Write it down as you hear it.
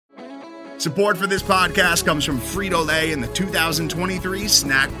Support for this podcast comes from Frito-Lay and the 2023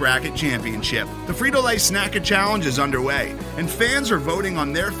 Snack Bracket Championship. The Frito-Lay Snack Challenge is underway, and fans are voting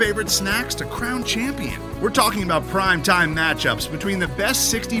on their favorite snacks to crown champion. We're talking about prime-time matchups between the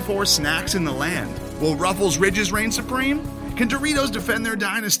best 64 snacks in the land. Will Ruffles Ridges reign supreme? Can Doritos defend their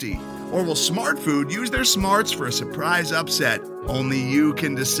dynasty? Or will Smart Food use their smarts for a surprise upset? Only you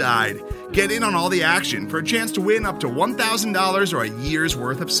can decide. Get in on all the action for a chance to win up to $1,000 or a year's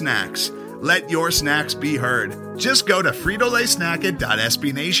worth of snacks. Let your snacks be heard. Just go to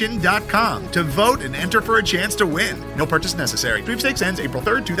fritolaysnacket.sbnation.com to vote and enter for a chance to win. No purchase necessary. Sweepstakes ends April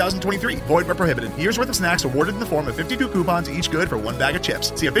 3rd, 2023. Void where prohibited. Year's worth of snacks awarded in the form of 52 coupons, each good for one bag of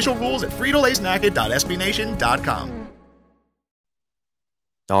chips. See official rules at fritolaysnacket.sbnation.com.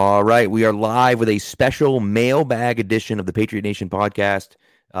 All right, we are live with a special mailbag edition of the Patriot Nation podcast.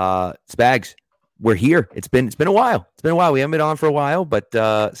 Spags, we're here. It's been a while. We haven't been on for a while, but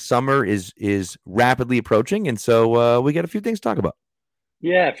summer is rapidly approaching, and so we got a few things to talk about.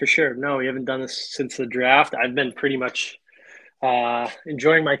 Yeah, for sure. No, we haven't done this since the draft. I've been pretty much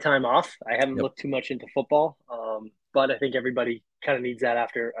enjoying my time off. I haven't looked too much into football, but I think everybody kind of needs that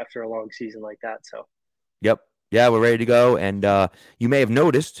after a long season like that. So, yep. Yeah, we're ready to go, and you may have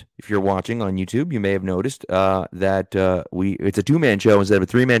noticed, if you're watching on YouTube, you may have noticed that it's a two-man show instead of a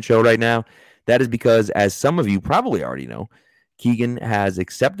three-man show right now. That is because, as some of you probably already know, Keegan has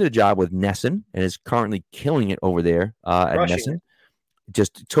accepted a job with Nesson and is currently killing it over there at Nesson.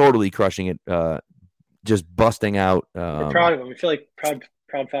 Just totally crushing it, just busting out. We're proud of him. We feel like proud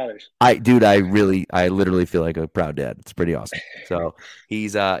fathers. I literally feel like a proud dad. It's pretty awesome. So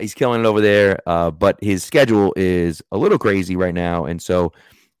he's killing it over there. But his schedule is a little crazy right now, and so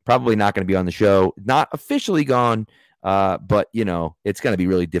probably not going to be on the show. Not officially gone, but it's going to be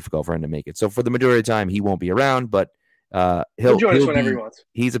really difficult for him to make it. So for the majority of the time, he won't be around. But he'll join us whenever he wants.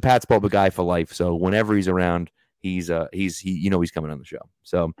 He's a Pat's Pulpit guy for life. So whenever he's around, he's coming on the show.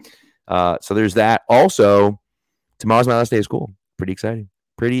 So there's that. Also, tomorrow's my last day of school. Pretty exciting.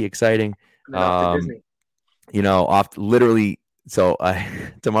 Tomorrow's my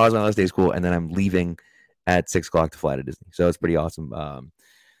last day of school, and then I'm leaving at 6:00 to fly to Disney. So it's pretty awesome.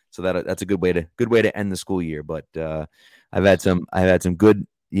 So that's a good way to end the school year. But I've had some good,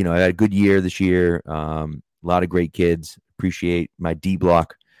 I had a good year this year. A lot of great kids. Appreciate my D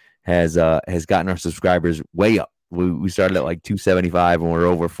block has gotten our subscribers way up. We started at like 275 and we're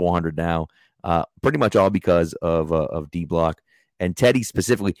over 400 now. Pretty much all because of D block. And Teddy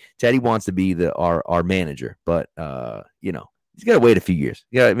specifically, wants to be our manager, but he's got to wait a few years.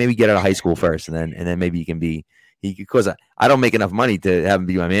 Maybe get out of high school first, and then maybe he can be. Because I don't make enough money to have him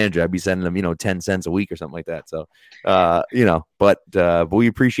be my manager. I'd be sending him 10 cents a week or something like that. So but we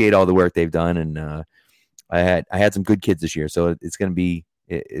appreciate all the work they've done, and I had some good kids this year, so it's going to be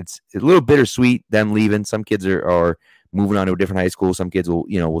it's a little bittersweet them leaving. Some kids are moving on to a different high school. Some kids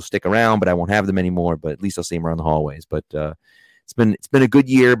will stick around, but I won't have them anymore. But at least I'll see them around the hallways. But it's been a good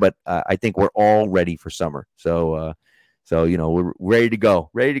year, but I think we're all ready for summer. So we're ready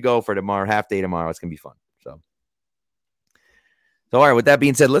to go for tomorrow, half day tomorrow. It's gonna be fun. So all right. With that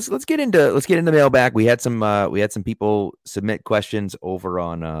being said, let's get into mailbag. We had some people submit questions over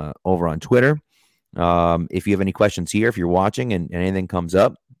on Twitter. If you have any questions here, if you're watching and anything comes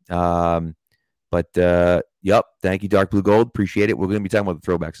up, thank you, Dark Blue Gold. Appreciate it. We're going to be talking about the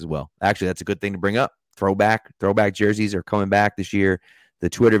throwbacks as well. Actually, that's a good thing to bring up. Throwback jerseys are coming back this year. The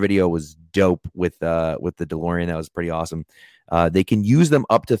Twitter video was dope with the DeLorean. That was pretty awesome. They can use them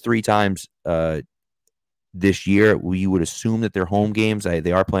up to 3 times this year. We would assume that they're home games.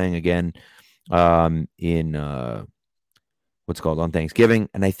 They are playing again in on Thanksgiving,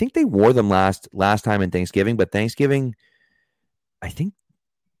 and I think they wore them last time in Thanksgiving. But Thanksgiving, I think,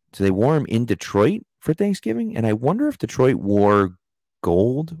 so they wore them in Detroit for Thanksgiving, and I wonder if Detroit wore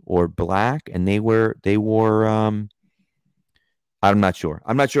gold or black, and they wore I'm not sure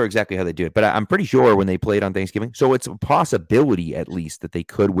exactly how they do it, but I'm pretty sure when they played on Thanksgiving. So it's a possibility at least that they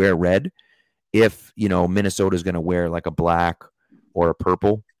could wear red if Minnesota is going to wear like a black or a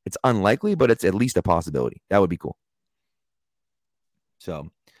purple. It's unlikely, but it's at least a possibility. That would be cool.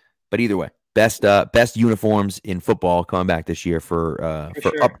 So, but either way, best uniforms in football coming back this year for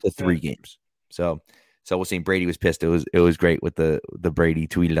sure. Up to 3 games. So we'll see. Brady was pissed. It was great with the Brady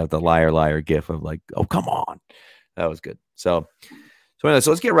tweeted out the liar gif of like, oh, come on. That was good. So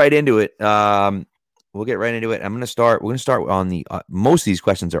let's get right into it. We'll get right into it. We're going to start on the most of these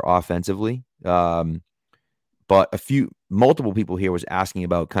questions are offensively. But multiple people here was asking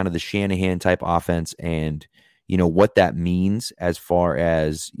about kind of the Shanahan type offense and, what that means as far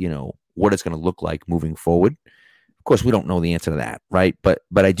as, what it's going to look like moving forward Of course, we don't know the answer to that, right? But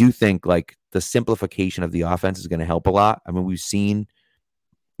I do think like the simplification of the offense is going to help a lot. I mean, we've seen,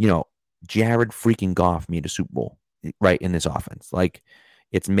 Jared freaking Goff made a Super Bowl, right, in this offense. Like,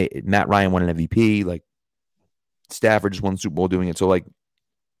 it's Matt Ryan won an MVP. Like, Stafford just won the Super Bowl doing it. So, like,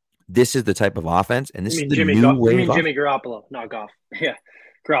 this is the type of offense, and this is the new way. You mean Jimmy Garoppolo, not Goff? Yeah,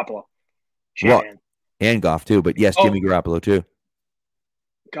 Garoppolo. Well, and Goff too, but yes, Jimmy Garoppolo too.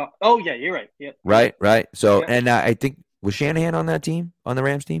 Oh yeah, you're right. Yep. Right. So, and I think was Shanahan on that team, on the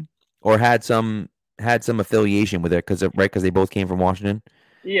Rams team, or had some affiliation with it because they both came from Washington.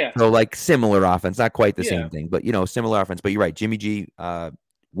 Yeah. So like similar offense, not quite the same thing, but similar offense. But you're right, Jimmy G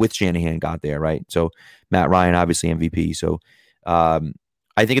with Shanahan got there, right? So Matt Ryan obviously MVP. So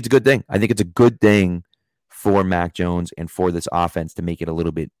I think it's a good thing. I think it's a good thing for Mac Jones and for this offense to make it a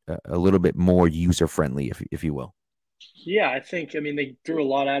little bit more user friendly, if you will. Yeah, I think. I mean, they threw a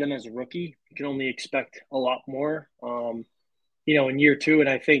lot at him as a rookie. You can only expect a lot more, in year two. And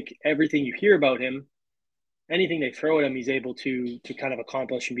I think everything you hear about him, anything they throw at him, he's able to kind of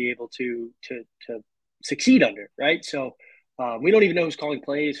accomplish and be able to succeed under, right? So we don't even know who's calling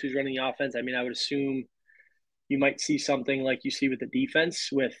plays, who's running the offense. I mean, I would assume you might see something like you see with the defense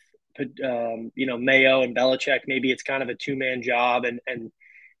with, Mayo and Belichick. Maybe it's kind of a two-man job, and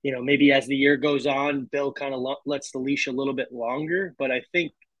maybe as the year goes on, Bill kind of lets the leash a little bit longer. But I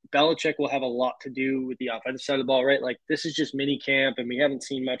think Belichick will have a lot to do with the offensive side of the ball, right? Like, this is just mini camp, and we haven't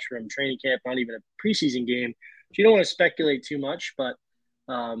seen much from training camp, not even a preseason game. So you don't want to speculate too much, but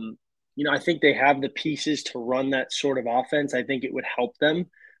I think they have the pieces to run that sort of offense. I think it would help them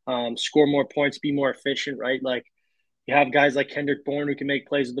score more points, be more efficient, right? Like, you have guys like Kendrick Bourne who can make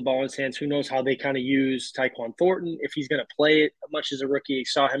plays with the ball in his hands. Who knows how they kind of use Tyquan Thornton if he's going to play it much as a rookie. You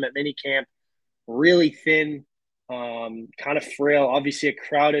saw him at minicamp, really thin, kind of frail. Obviously, a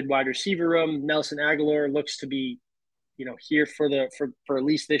crowded wide receiver room. Nelson Aguilar looks to be, here for at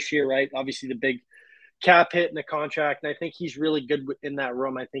least this year, right? Obviously, the big cap hit in the contract, and I think he's really good in that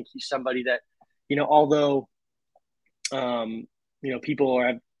room. I think he's somebody that, although, people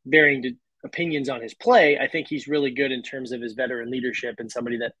are varying opinions on his play, I think he's really good in terms of his veteran leadership and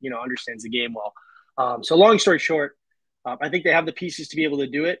somebody that, understands the game well. So long story short, I think they have the pieces to be able to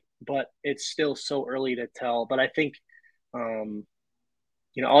do it, but it's still so early to tell. But I think, all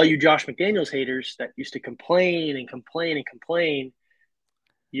you Josh McDaniels haters that used to complain,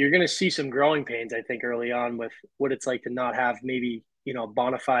 you're going to see some growing pains, I think, early on with what it's like to not have maybe, a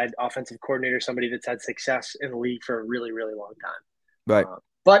bona fide offensive coordinator, somebody that's had success in the league for a really, really long time. Right.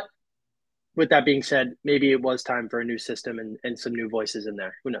 But with that being said, maybe it was time for a new system and some new voices in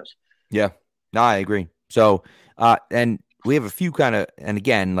there. Who knows? Yeah, no, I agree. So, and we have a few kind of, and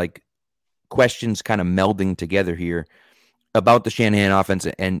again, like questions kind of melding together here about the Shanahan offense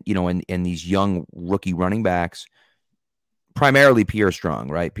and, and these young rookie running backs, primarily Pierre Strong,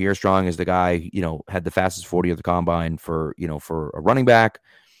 right? Pierre Strong is the guy, had the fastest 40 of the combine for a running back,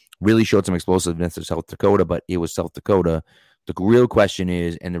 really showed some explosiveness at South Dakota, but it was South Dakota. The real question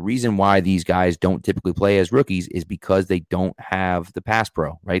is, and the reason why these guys don't typically play as rookies is because they don't have the pass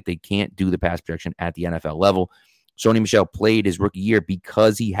pro, right? They can't do the pass protection at the NFL level. Sony Michel played his rookie year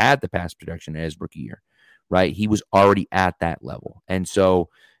because he had the pass protection as rookie year, right? He was already at that level. And so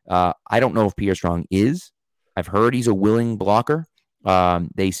I don't know if Pierre Strong is. I've heard he's a willing blocker.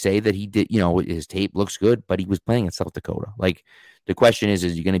 They say that he did, his tape looks good, but he was playing at South Dakota. Like, the question is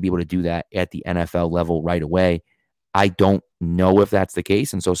you going to be able to do that at the NFL level right away? I don't know if that's the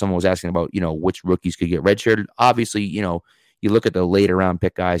case. And so someone was asking about, which rookies could get redshirted. Obviously, you look at the later round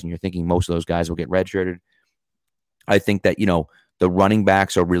pick guys and you're thinking most of those guys will get redshirted. I think that, the running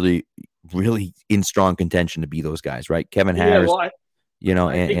backs are really, really in strong contention to be those guys, right? Kevin Harris, I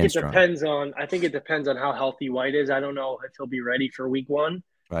think it depends on how healthy White is. I don't know if he'll be ready for week one.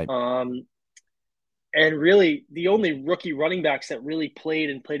 Right. And really the only rookie running backs that really played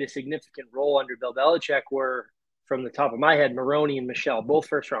a significant role under Bill Belichick were, from the top of my head, Maroney and Michelle, both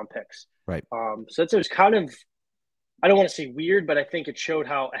first-round picks. Right. So it was kind of, I don't want to say weird, but I think it showed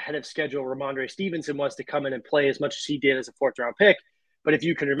how ahead of schedule Ramondre Stevenson was to come in and play as much as he did as a fourth-round pick. But if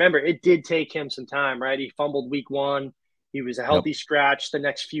you can remember, it did take him some time, right? He fumbled week one. He was a healthy scratch the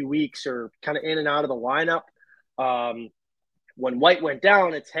next few weeks, or kind of in and out of the lineup. When White went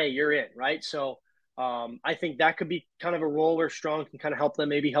down, it's, hey, you're in, right? So I think that could be kind of a role where Strong can kind of help them,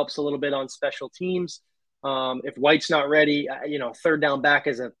 maybe helps a little bit on special teams. If White's not ready, third down back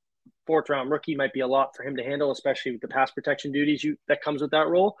as a fourth round rookie might be a lot for him to handle, especially with the pass protection duties that comes with that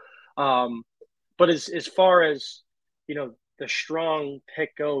role. But as far as, the Strong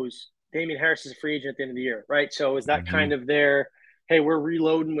pick goes, Damian Harris is a free agent at the end of the year, right? So is that kind of their hey, we're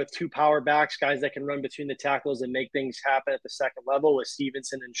reloading with 2 power backs, guys that can run between the tackles and make things happen at the second level with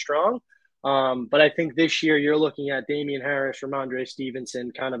Stevenson and Strong. But I think this year you're looking at Damian Harris, Ramondre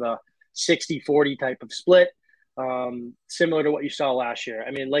Stevenson, kind of a 60-40 type of split, similar to what you saw last year.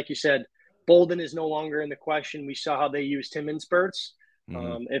 I mean, like you said, Bolden is no longer in the question. We saw how they used him in spurts.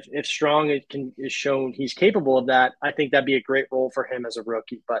 If Strong is shown he's capable of that, I think that'd be a great role for him as a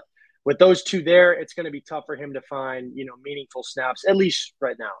rookie. But with those two there, it's going to be tough for him to find, meaningful snaps, at least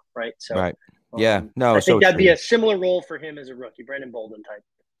right now, right? So, right. Yeah, no, I think that'd true. be a similar role for him as a rookie, Brandon Bolden type.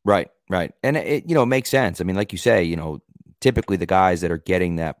 Right. And it makes sense. I mean, like you say, typically the guys that are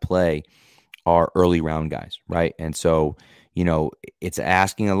getting that play are early round guys, right? And so, it's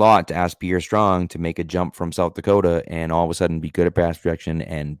asking a lot to ask Pierre Strong to make a jump from South Dakota and all of a sudden be good at pass protection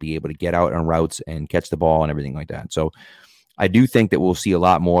and be able to get out on routes and catch the ball and everything like that. So I do think that we'll see a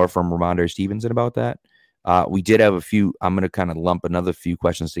lot more from Ramondre Stevenson about that. We did have a few. I'm going to kind of lump another few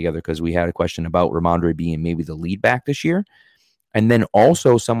questions together because we had a question about Ramondre being maybe the lead back this year. And then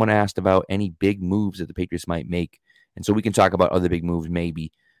also someone asked about any big moves that the Patriots might make. And so we can talk about other big moves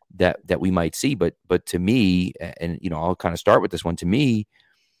maybe that we might see. But to me, and I'll kind of start with this one. To me,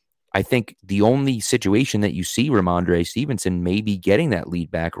 I think the only situation that you see Ramondre Stevenson maybe getting that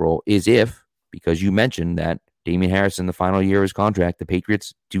lead back role is if, because you mentioned that Damian Harris in the final year of his contract, the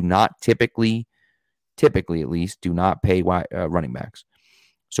Patriots do not typically at least, do not pay running backs.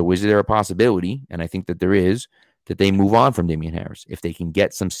 So is there a possibility, and I think that there is, that they move on from Damian Harris if they can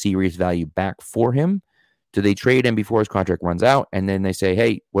get some serious value back for him? Do they trade him before his contract runs out, and then they say,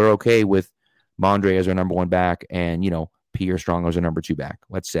 hey, we're okay with Mondre as our number one back and, Pierre Strong as our number two back,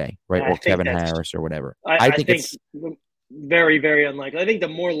 let's say, right? Or Kevin Harris or whatever. I think it's very, very unlikely. I think the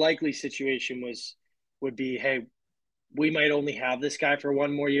more likely situation would be, hey, we might only have this guy for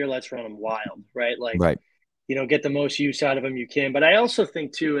one more year. Let's run him wild, right? Right. Get the most use out of him you can. But I also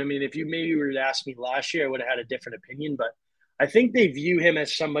think too, I mean, if you maybe were to ask me last year, I would have had a different opinion, but I think they view him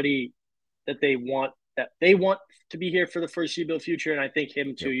as somebody that they want to be here for the foreseeable future. And I think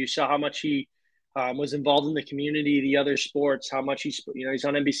him too. You saw how much he was involved in the community, the other sports, how much he's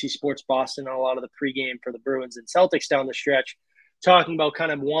on NBC Sports Boston on a lot of the pregame for the Bruins and Celtics down the stretch, talking about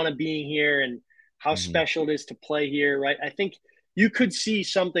kind of being here and how special it is to play here, right? I think you could see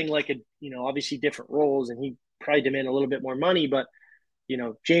something like obviously different roles, and he probably demand a little bit more money, but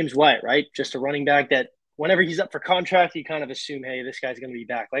James White, right? Just a running back that whenever he's up for contract, you kind of assume, hey, this guy's going to be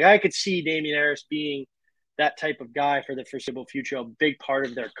back. Like I could see Damian Harris being that type of guy for the foreseeable future, a big part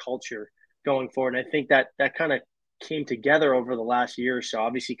of their culture going forward. And I think that kind of came together over the last year or so,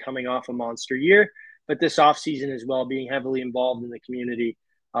 obviously coming off a monster year, but this offseason as well, being heavily involved in the community.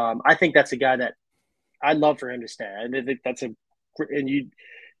 I think that's a guy that I'd love for him to stay. I think and you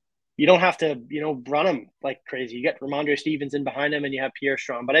don't have to, run him like crazy. You get Ramondre Stevenson behind him and you have Pierre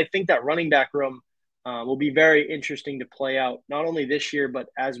Strong. But I think that running back room will be very interesting to play out, not only this year, but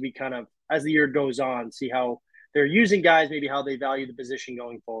as the year goes on, see how they're using guys, maybe how they value the position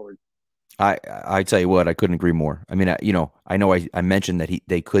going forward. I tell you what, I couldn't agree more. I mean, I know I mentioned that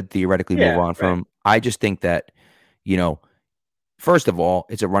they could theoretically move on from him. I just think that, first of all,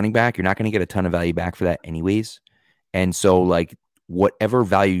 it's a running back. You're not going to get a ton of value back for that anyways. And so, like, whatever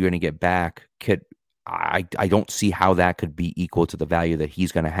value you're going to get back, I don't see how that could be equal to the value that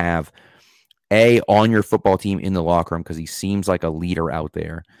he's going to have, A, on your football team in the locker room, because he seems like a leader out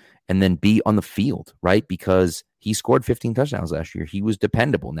there, and then B, on the field, right? Because he scored 15 touchdowns last year. He was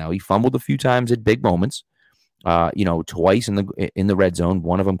dependable. Now, he fumbled a few times at big moments, twice in the red zone.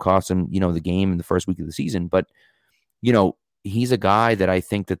 One of them cost him, the game in the first week of the season. But, he's a guy that I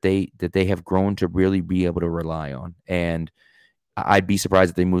think that they have grown to really be able to rely on. And I'd be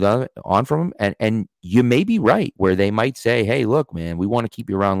surprised if they moved on from him. And you may be right, where they might say, hey, look, man, we want to keep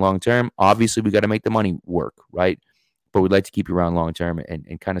you around long term. Obviously, we got to make the money work, right? But we'd like to keep you around long term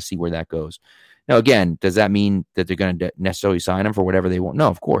and kind of see where that goes. Now, again, does that mean that they're going to necessarily sign him for whatever they want? No,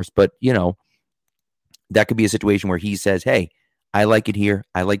 of course. But, that could be a situation where he says, hey, I like it here.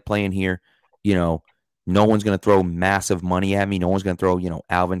 I like playing here. No one's going to throw massive money at me. No one's going to throw,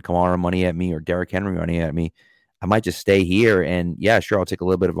 Alvin Kamara money at me or Derrick Henry money at me. I might just stay here and, yeah, sure, I'll take a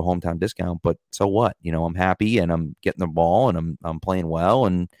little bit of a hometown discount, but so what? I'm happy and I'm getting the ball and I'm playing well,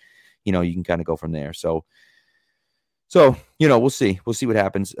 and, you can kind of go from there. So, we'll see. We'll see what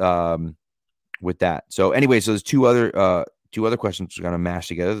happens with that. So anyway, so there's two other questions we're going to mash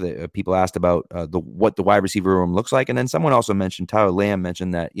together that people asked about what the wide receiver room looks like. And then someone also mentioned, Tyler Lamb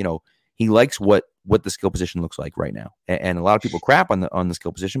mentioned that, he likes what the skill position looks like right now. And a lot of people crap on the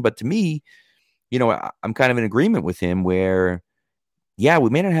skill position. But to me, I'm kind of in agreement with him where yeah, we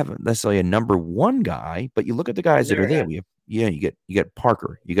may not have necessarily a number one guy, but you look at the guys that are there. We have, you get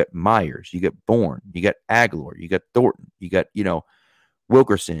Parker, you got Myers, you get Bourne, you got Aguilar, you got Thornton, you got,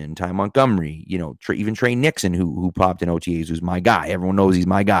 Wilkerson, Ty Montgomery, even Trey Nixon, who popped in OTAs, who's my guy. Everyone knows he's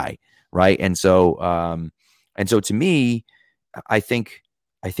my guy, right? And so to me, I think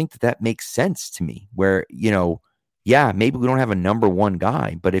that makes sense to me. Where yeah, maybe we don't have a number one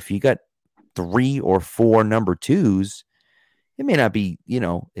guy, but if you got 3 or 4 number twos, it may not be,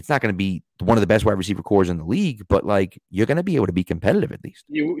 it's not going to be one of the best wide receiver cores in the league, but like you're going to be able to be competitive at least.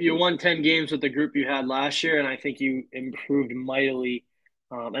 You won 10 games with the group you had last year, and I think you improved mightily.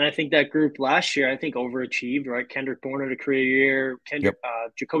 And I think that group last year, I think overachieved, right? Kendrick Bourne had a career year.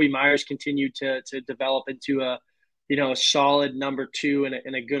 Jacoby Myers continued to develop into a solid number 2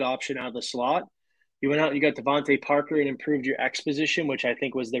 and a good option out of the slot. You went out and you got Devontae Parker and improved your X position, which I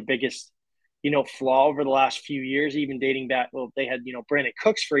think was their biggest flaw over the last few years, even dating back. Well, they had, Brandon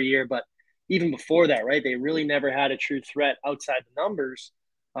Cooks for a year, but even before that, right, they really never had a true threat outside the numbers.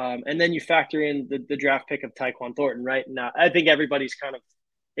 And then you factor in the draft pick of Tyquan Thornton, right? Now, I think everybody's kind of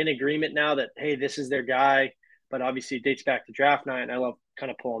in agreement now that, hey, this is their guy, but obviously it dates back to draft night, and I love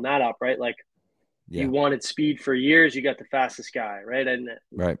kind of pulling that up, right? Like, you wanted speed for years, you got the fastest guy, right? And,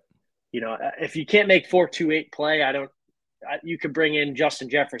 right. If you can't make 4.28 play, you could bring in Justin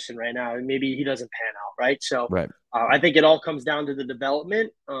Jefferson right now, and maybe he doesn't pan out, right? So right. I think it all comes down to the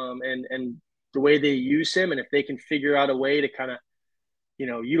development and the way they use him, and if they can figure out a way to kind of,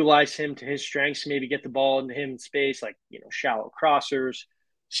 utilize him to his strengths, maybe get the ball into him in space, like, shallow crossers,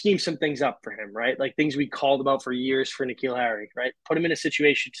 scheme some things up for him, right? Like things we called about for years for N'Keal Harry, right? Put him in a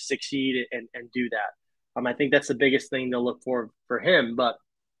situation to succeed and do that. I think that's the biggest thing they'll look for him, but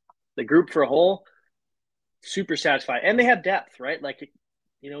the group for a whole, super satisfied. And they have depth, right? Like,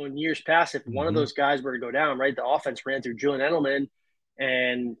 in years past, if one of those guys were to go down, right, the offense ran through Julian Edelman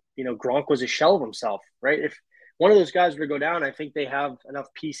and, Gronk was a shell of himself, right? If one of those guys were to go down, I think they have enough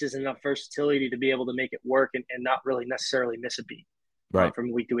pieces, enough versatility to be able to make it work and not really necessarily miss a beat, right, from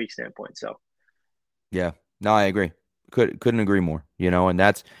a week-to-week standpoint. So, yeah, no, I agree. Couldn't agree more, and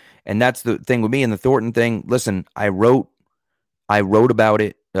that's the thing with me and the Thornton thing. Listen, I wrote about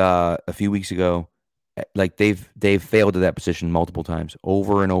it a few weeks ago. Like they've failed at that position multiple times,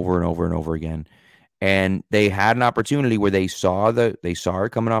 over and over and over and over again. And they had an opportunity where they saw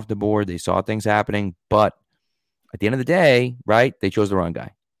it coming off the board, they saw things happening, but at the end of the day, right, they chose the wrong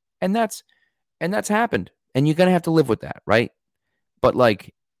guy. And that's happened. And you're gonna have to live with that, right? But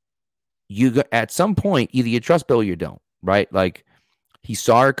like at some point, either you trust Bill or you don't, right? Like he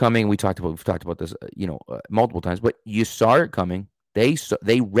saw it coming. We've talked about this, multiple times, but you saw it coming.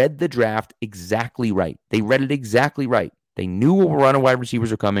 They read the draft exactly right. They read it exactly right. They knew what run of wide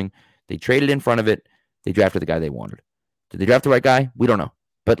receivers are coming. They traded in front of it. They drafted the guy they wanted. Did they draft the right guy? We don't know.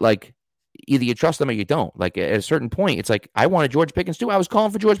 But like, either you trust them or you don't. Like at a certain point, it's like I wanted George Pickens too. I was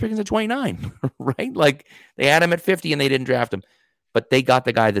calling for George Pickens at 29, right? Like they had him at 50 and they didn't draft him, but they got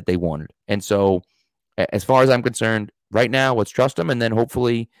the guy that they wanted. And so, as far as I'm concerned, right now, let's trust them, and then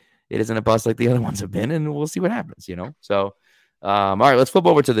hopefully it isn't a bust like the other ones have been, and we'll see what happens. So. All right, let's flip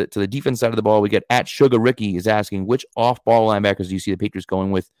over to the defense side of the ball. We get at Sugar Ricky is asking, which off-ball linebackers do you see the Patriots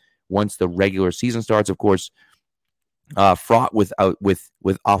going with once the regular season starts? Of course, fraught with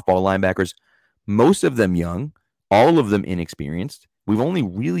off-ball linebackers, most of them young, all of them inexperienced. We've only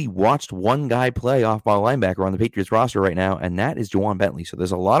really watched one guy play off-ball linebacker on the Patriots roster right now, and that is Juwan Bentley. So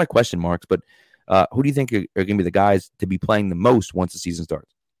there's a lot of question marks, but who do you think are going to be the guys to be playing the most once the season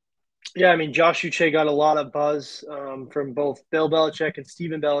starts? Yeah, I mean, Josh Uche got a lot of buzz from both Bill Belichick and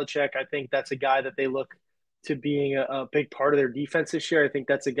Steven Belichick. I think that's a guy that they look to being a big part of their defense this year. I think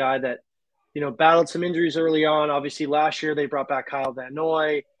that's a guy that, battled some injuries early on. Obviously, last year they brought back Kyle Van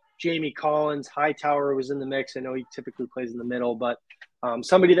Noy, Jamie Collins, Hightower was in the mix. I know he typically plays in the middle, but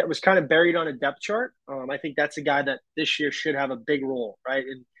somebody that was kind of buried on a depth chart. I think that's a guy that this year should have a big role, right?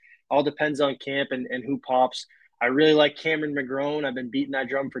 And all depends on camp and who pops. I really like Cameron McGrone. I've been beating that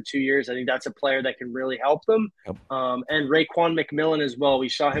drum for 2 years. I think that's a player that can really help them. Yep. And Raekwon McMillan as well. We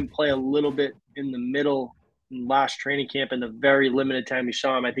saw him play a little bit in the middle in last training camp in the very limited time we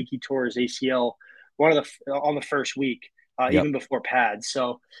saw him. I think he tore his ACL on the first week, even before pads.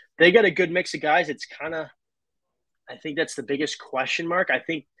 So they got a good mix of guys. It's kind of, I think that's the biggest question mark. I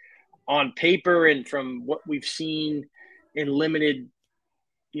think on paper and from what we've seen in limited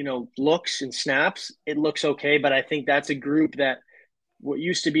looks and snaps, it looks okay. But I think that's a group that what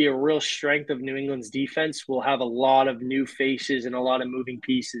used to be a real strength of New England's defense will have a lot of new faces and a lot of moving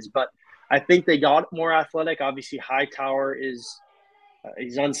pieces. But I think they got more athletic. Obviously, Hightower is,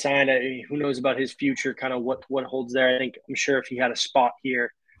 He's unsigned. Who knows about his future, kind of what holds there. I'm sure if he had a spot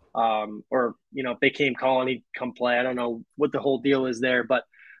here, or, if they came calling, he'd come play. I don't know what the whole deal is there. But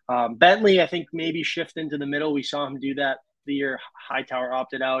Bentley, I think maybe shift into the middle. We saw him do that the year Hightower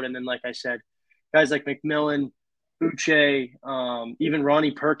opted out. And then, like I said, guys like McMillan, Uche, even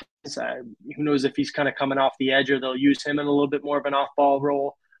Ronnie Perkins, who knows if he's kind of coming off the edge or they'll use him in a little bit more of an off-ball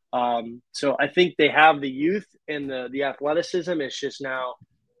role. So I think they have the youth and the athleticism. It's just now,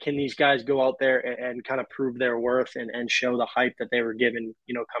 can these guys go out there and kind of prove their worth and show the hype that they were given,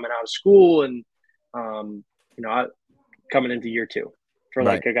 coming out of school and, coming into year two for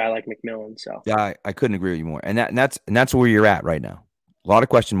like a guy like McMillan. So yeah, I couldn't agree with you more. And that's where you're at right now. A lot of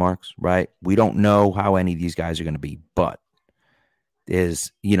question marks, right? We don't know how any of these guys are going to be, but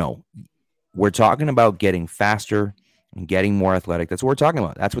we're talking about getting faster and getting more athletic. That's what we're talking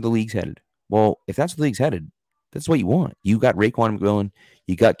about. That's where the league's headed. Well, if that's where the league's headed, that's what you want. You got Raekwon McMillan,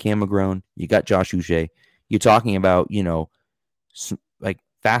 you got Cam McGrone, you got Josh Uche. You're talking about, like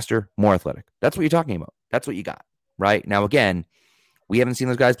faster, more athletic. That's what you're talking about. That's what you got, right? Now, again, we haven't seen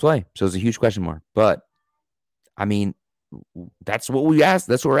those guys play, so it's a huge question mark. But, I mean, that's what we asked.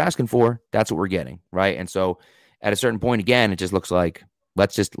 That's what we're asking for. That's what we're getting, right? And so at a certain point, again, it just looks like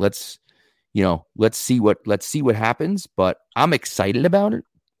let's see what happens. But I'm excited about it.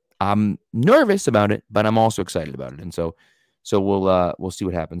 I'm nervous about it, but I'm also excited about it. And so we'll see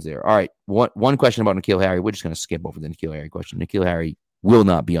what happens there. All right, one question about N'Keal Harry. We're just going to skip over the N'Keal Harry question. N'Keal Harry will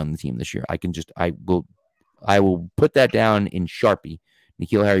not be on the team this year. I will put that down in Sharpie.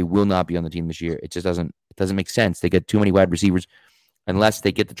 N'Keal Harry will not be on the team this year. It just doesn't make sense. They get too many wide receivers unless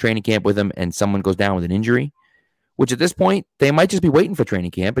they get to training camp with them and someone goes down with an injury, which at this point, they might just be waiting for training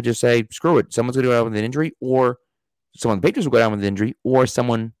camp and just say, screw it. Someone's going to go down with an injury, or someone on the Patriots will go down with an injury, or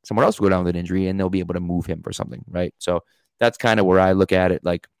someone else will go down with an injury and they'll be able to move him for something, right? So that's kind of where I look at it.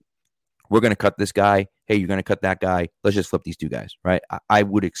 Like, we're going to cut this guy. Hey, you're going to cut that guy. Let's just flip these two guys, right? I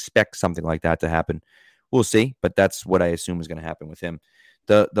would expect something like that to happen. We'll see, but that's what I assume is going to happen with him.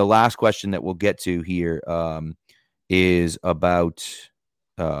 The last question that we'll get to here is about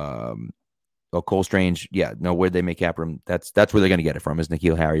Cole Strange. Yeah, no, where'd they make cap room? That's where they're going to get it from, is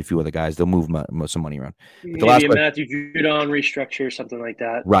N'Keal Harry, a few other guys. They'll move some money around. But maybe last Matthew Judon restructure or something like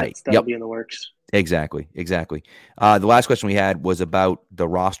that. Right. That'll be in the works. Exactly. The last question we had was about the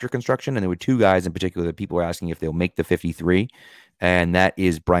roster construction, and there were two guys in particular that people were asking if they'll make the 53, and that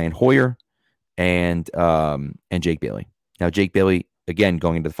is Brian Hoyer and Jake Bailey. Now, Jake Bailey, again,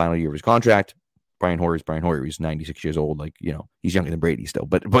 going into the final year of his contract. Brian Hoyer is Brian Hoyer. He's 96 years old. Like, he's younger than Brady still,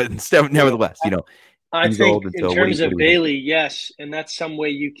 but nevertheless, I think in terms of Bailey, yes, and that's some way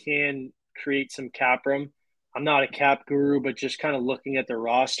you can create some cap room. I'm not a cap guru, but just kind of looking at the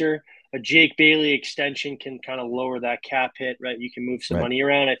roster, a Jake Bailey extension can kind of lower that cap hit, right? You can move some money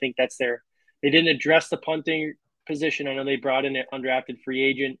around. I think that's they didn't address the punting position. I know they brought in an undrafted free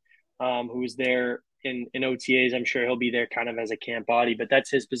agent who was there in OTAs. I'm sure he'll be there kind of as a camp body, but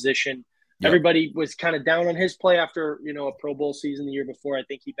that's his position. Yep. Everybody was kind of down on his play after, a Pro Bowl season the year before. I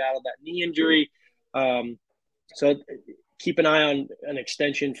think he battled that knee injury. So keep an eye on an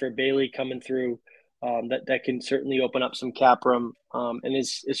extension for Bailey coming through. That can certainly open up some cap room. And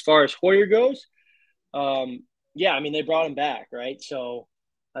as far as Hoyer goes, they brought him back, right? So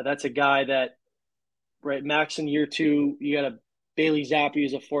that's a guy that, right, max in year two. You got a Bailey Zappi,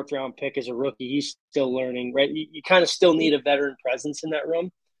 who's a fourth-round pick as a rookie. He's still learning, right? You kind of still need a veteran presence in that room.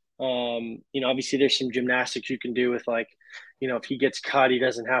 Obviously there's some gymnastics you can do with, like, if he gets cut, he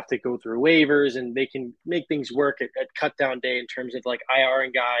doesn't have to go through waivers, and they can make things work at cut down day in terms of like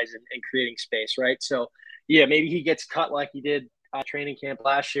IRing guys and creating space. Right. So yeah, maybe he gets cut like he did training camp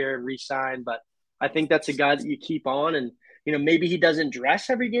last year and re-signed, but I think that's a guy that you keep on, and, maybe he doesn't dress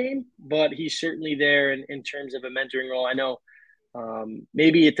every game, but he's certainly there in terms of a mentoring role. I know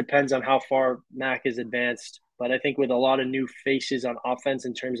maybe it depends on how far Mac is advanced, but I think with a lot of new faces on offense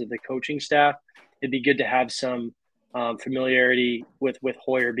in terms of the coaching staff, it'd be good to have some familiarity with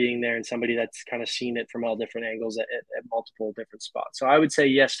Hoyer being there and somebody that's kind of seen it from all different angles at multiple different spots. So I would say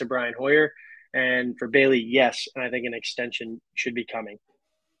yes to Brian Hoyer, and for Bailey, yes. And I think an extension should be coming.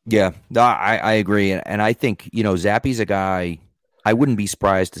 Yeah, no, I agree. And I think, Zappi's a guy I wouldn't be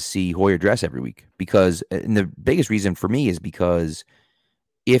surprised to see Hoyer dress every week, because, and the biggest reason for me is because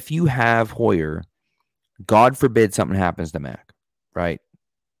if you have Hoyer, God forbid something happens to Mac, right?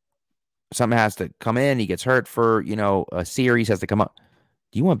 Something has to come in. He gets hurt for, a series has to come up.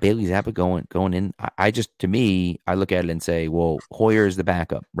 Do you want Bailey Zappi going in? To me, I look at it and say, well, Hoyer is the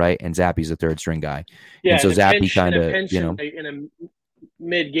backup, right? And Zappi's the third string guy. Yeah. And so Zappi kind of, in a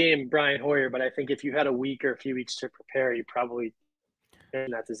mid-game Brian Hoyer, but I think if you had a week or a few weeks to prepare, you probably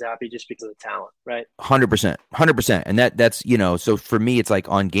that to Zappy just because of the talent, right? 100%. And that's, so for me, it's like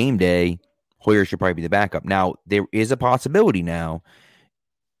on game day, Hoyer should probably be the backup. Now, there is a possibility now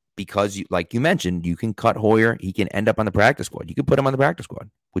because, like you mentioned, you can cut Hoyer. He can end up on the practice squad. You could put him on the practice squad,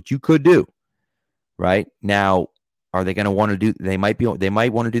 which you could do, right? Now, are they going to want to do? They might want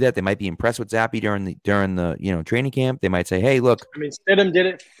to do that. They might be impressed with Zappy during the training camp. They might say, "Hey, look." I mean, Stidham did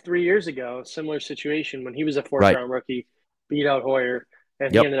it 3 years ago. Similar situation when he was a fourth-round rookie, beat out Hoyer,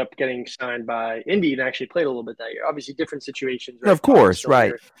 and he ended up getting signed by Indy and actually played a little bit that year. Obviously, different situations. Right? Of course,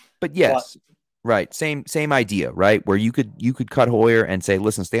 right? But yes, right. Same idea, right? Where you could cut Hoyer and say,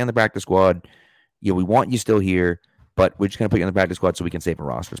 "Listen, stay on the practice squad. We want you still here. But we're just going to put you on the practice squad so we can save a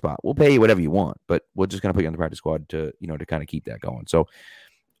roster spot. We'll pay you whatever you want, but we're just going to put you on the practice squad to kind of keep that going." So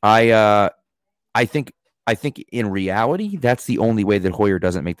I think in reality, that's the only way that Hoyer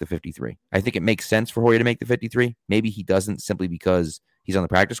doesn't make the 53. I think it makes sense for Hoyer to make the 53. Maybe he doesn't simply because he's on the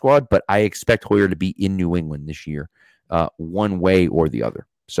practice squad, but I expect Hoyer to be in New England this year, one way or the other.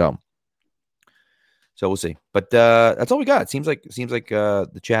 So we'll see. But that's all we got. It seems like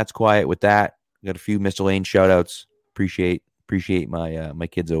the chat's quiet with that. We got a few Mr. Lane shout outs. Appreciate my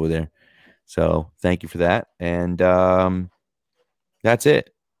kids over there. So thank you for that. And that's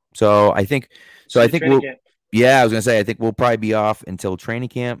it. So I think I think we'll camp. Yeah, I was gonna say I think we'll probably be off until training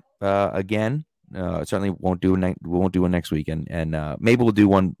camp again. Certainly won't do one next week, and maybe we'll do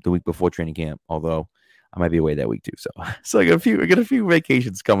one the week before training camp, although I might be away that week too. So I got a few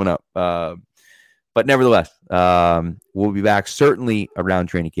vacations coming up. But nevertheless, we'll be back certainly around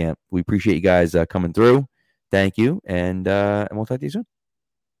training camp. We appreciate you guys coming through. Thank you, and we'll talk to you soon.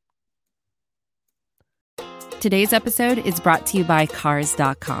 Today's episode is brought to you by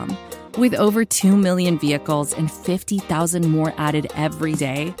Cars.com. With over 2 million vehicles and 50,000 more added every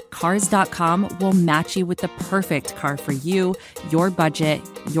day, Cars.com will match you with the perfect car for you, your budget,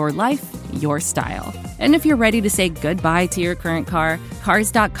 your life, your style. And if you're ready to say goodbye to your current car,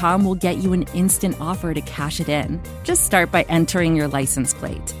 Cars.com will get you an instant offer to cash it in. Just start by entering your license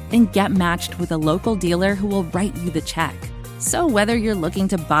plate and get matched with a local dealer who will write you the check. So whether you're looking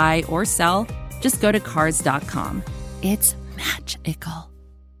to buy or sell, just go to Cars.com. It's magical.